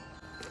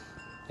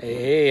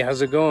Hey,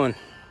 how's it going?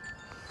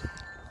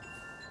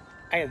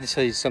 I have to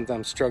tell you something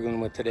I'm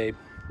struggling with today.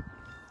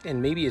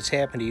 And maybe it's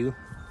happened to you,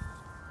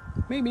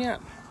 maybe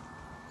not.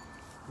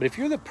 But if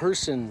you're the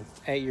person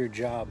at your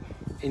job,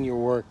 in your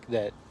work,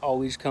 that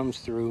always comes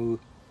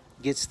through,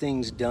 gets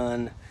things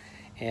done,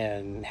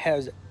 and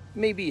has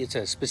maybe it's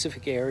a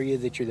specific area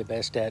that you're the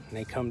best at, and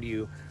they come to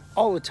you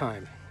all the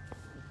time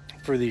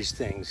for these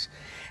things.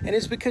 And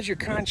it's because you're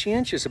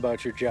conscientious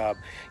about your job.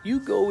 You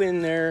go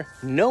in there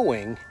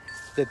knowing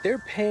that they're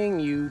paying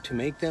you to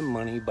make them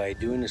money by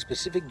doing a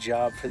specific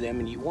job for them,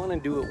 and you want to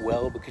do it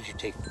well because you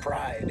take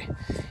pride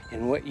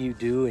in what you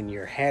do and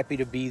you're happy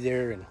to be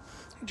there and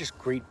you're just a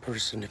great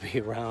person to be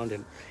around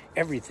and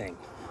everything.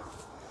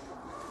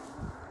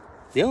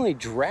 The only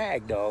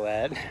drag to all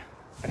that,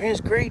 it's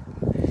great.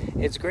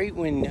 It's great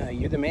when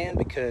you're the man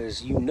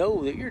because you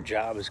know that your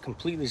job is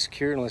completely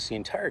secure unless the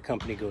entire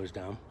company goes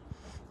down.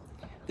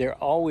 They're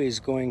always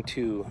going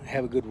to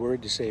have a good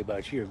word to say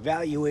about you. Your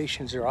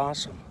valuations are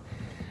awesome.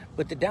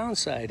 But the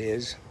downside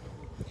is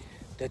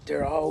that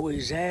they're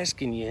always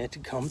asking you to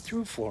come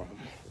through for them.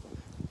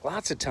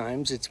 Lots of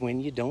times it's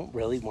when you don't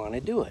really want to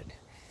do it.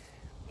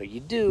 But you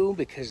do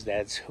because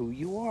that's who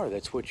you are.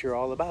 That's what you're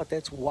all about.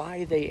 That's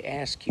why they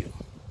ask you.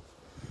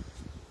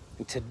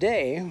 And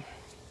today,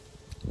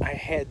 I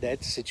had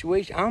that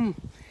situation.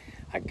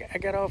 I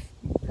got off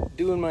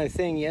doing my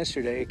thing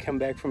yesterday. I come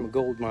back from a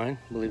gold mine,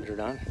 believe it or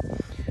not,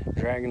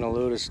 dragging a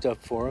load of stuff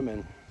for him.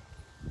 And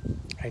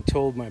I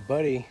told my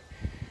buddy,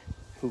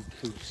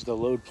 who's the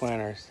load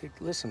planner, I said,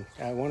 listen,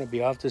 I want to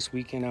be off this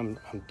weekend. I'm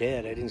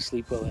dead. I didn't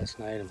sleep well last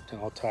night. I'm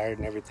all tired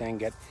and everything.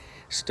 Got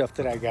stuff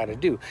that I got to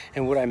do.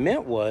 And what I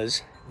meant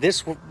was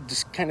this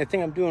kind of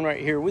thing I'm doing right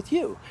here with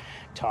you,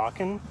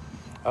 talking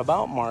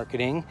about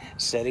marketing,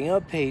 setting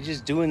up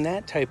pages, doing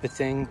that type of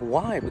thing.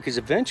 Why? Because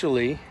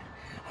eventually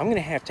I'm going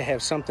to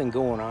have something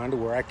going on to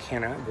where I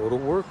cannot go to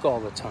work all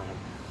the time.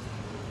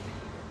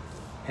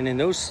 And in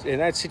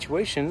that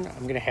situation,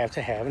 I'm going to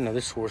have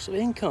another source of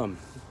income.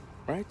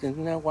 Right?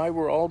 Isn't that why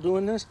we're all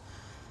doing this?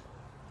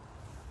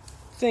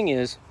 Thing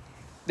is,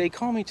 they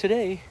call me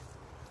today,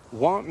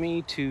 want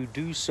me to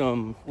do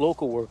some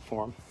local work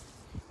for them,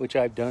 which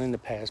I've done in the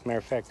past. Matter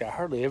of fact, I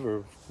hardly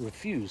ever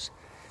refuse,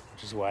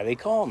 which is why they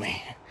call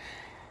me.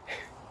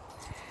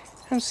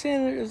 I'm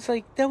saying, it's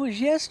like, that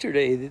was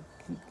yesterday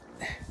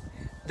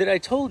that I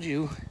told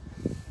you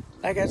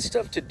I got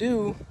stuff to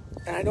do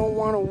and I don't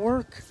want to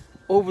work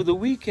over the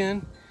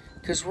weekend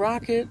because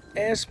Rocket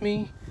asked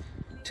me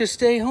to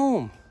stay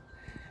home.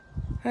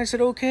 I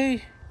said,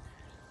 okay,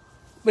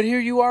 but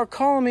here you are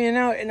calling me, and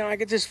now I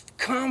get this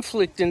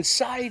conflict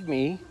inside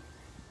me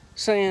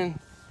saying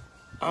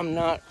I'm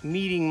not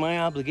meeting my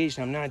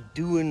obligation. I'm not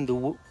doing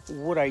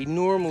what I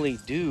normally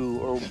do,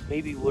 or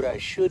maybe what I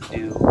should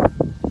do,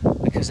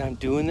 because I'm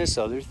doing this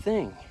other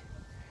thing.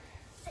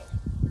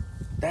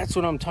 That's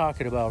what I'm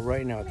talking about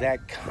right now,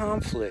 that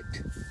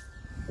conflict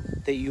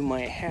that you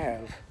might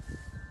have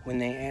when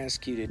they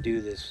ask you to do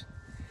this.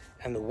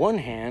 On the one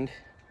hand,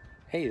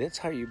 hey, that's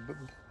how you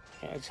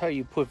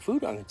put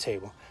food on the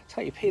table. That's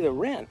how you pay the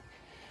rent,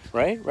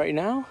 right? Right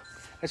now,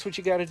 that's what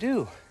you got to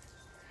do.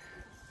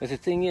 But the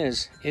thing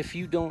is, if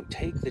you don't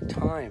take the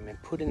time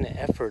and put in the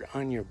effort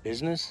on your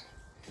business,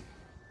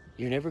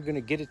 you're never going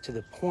to get it to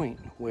the point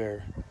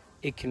where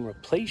it can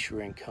replace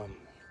your income.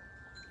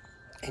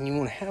 And you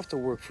won't have to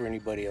work for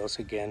anybody else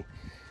again.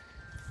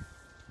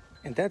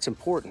 And that's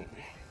important.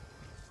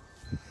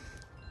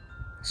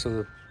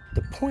 So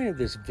the point of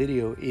this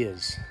video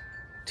is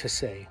to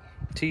say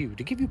to you,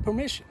 to give you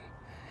permission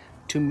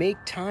to make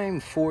time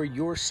for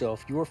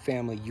yourself, your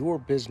family, your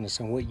business,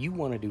 and what you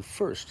want to do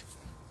first.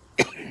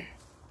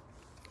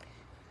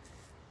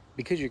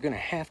 Because you're going to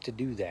have to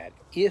do that.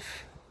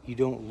 If you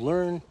don't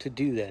learn to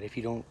do that, if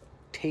you don't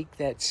take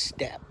that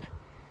step,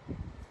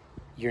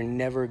 you're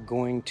never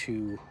going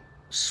to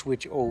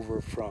switch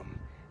over from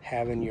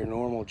having your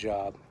normal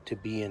job to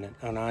being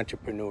an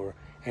entrepreneur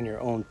and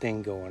your own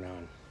thing going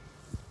on.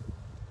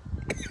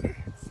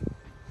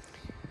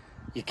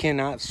 You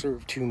cannot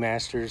serve two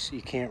masters.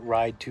 You can't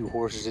ride two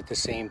horses at the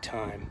same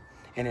time.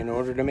 And in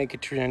order to make a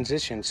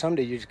transition,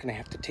 someday you're just going to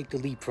have to take the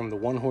leap from the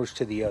one horse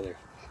to the other.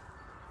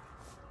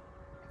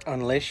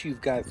 Unless you've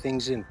got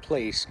things in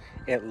place,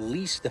 at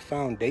least the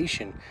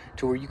foundation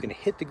to where you can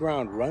hit the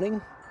ground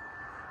running,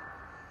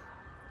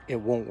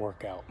 it won't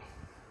work out.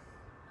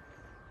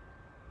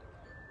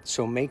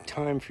 So make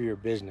time for your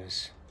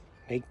business.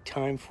 Make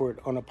time for it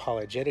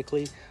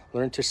unapologetically.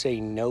 Learn to say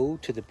no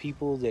to the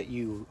people that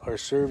you are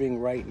serving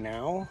right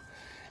now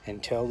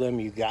and tell them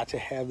you got to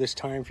have this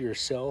time for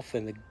yourself.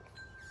 And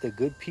the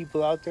good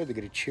people out there, they're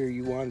going to cheer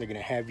you on. They're going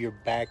to have your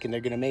back, and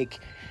they're going to make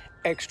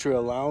extra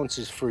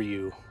allowances for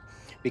you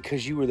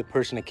because you were the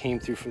person that came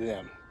through for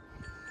them.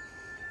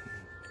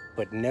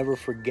 But never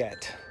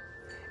forget,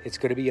 it's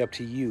going to be up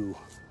to you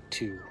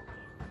to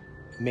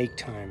make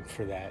time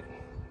for that,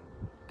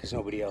 because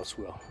nobody else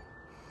will.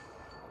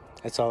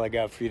 That's all I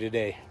got for you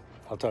today.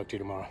 I'll talk to you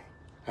tomorrow.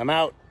 I'm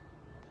out.